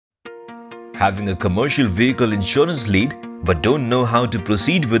Having a commercial vehicle insurance lead but don't know how to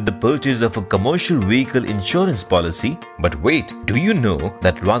proceed with the purchase of a commercial vehicle insurance policy? But wait, do you know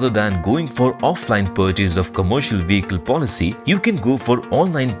that rather than going for offline purchase of commercial vehicle policy, you can go for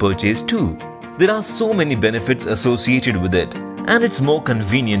online purchase too? There are so many benefits associated with it, and it's more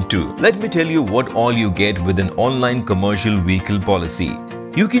convenient too. Let me tell you what all you get with an online commercial vehicle policy.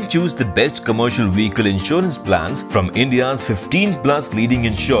 You can choose the best commercial vehicle insurance plans from India's 15 plus leading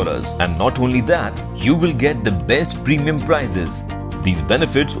insurers, and not only that, you will get the best premium prices. These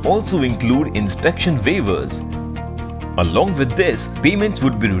benefits also include inspection waivers. Along with this, payments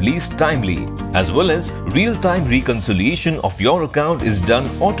would be released timely, as well as real-time reconciliation of your account is done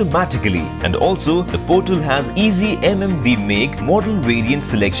automatically, and also the portal has easy MMV make model variant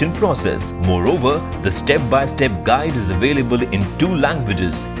selection process. Moreover, the step-by-step guide is available in 2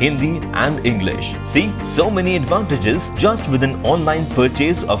 languages, Hindi and English. See, so many advantages just with an online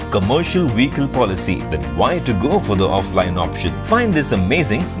purchase of commercial vehicle policy. Then why to go for the offline option? Find this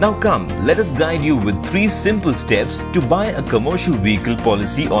amazing? Now come, let us guide you with 3 simple steps to buy a commercial vehicle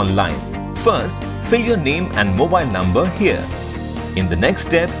policy online. First, fill your name and mobile number here. In the next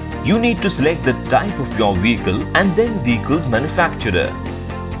step, you need to select the type of your vehicle and then vehicle's manufacturer.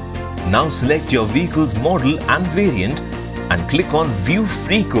 Now select your vehicle's model and variant and click on View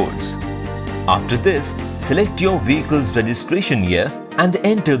Free Codes. After this, select your vehicle's registration year and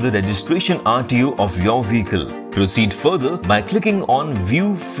enter the registration RTO of your vehicle. Proceed further by clicking on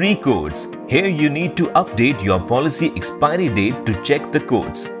View Free Codes. Here you need to update your policy expiry date to check the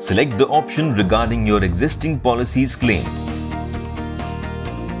codes. Select the option regarding your existing policy's claim.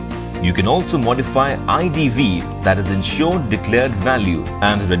 You can also modify IDV, that is Insured Declared Value,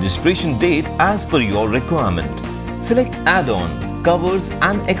 and registration date as per your requirement. Select Add-on, covers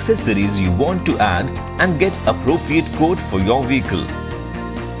and accessories you want to add and get appropriate quote for your vehicle.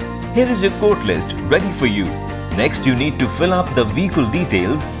 Here is your quote list ready for you. Next, you need to fill up the vehicle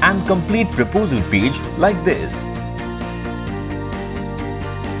details and complete proposal page like this.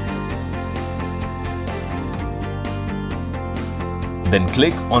 Then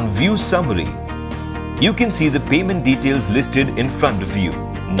click on View Summary. You can see the payment details listed in front of you.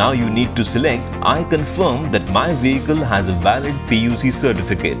 Now you need to select I confirm that my vehicle has a valid PUC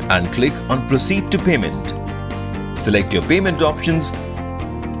certificate and click on Proceed to Payment. Select your payment options,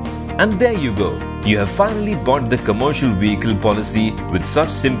 and there you go. You have finally bought the commercial vehicle policy with such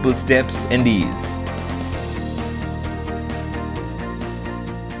simple steps and ease.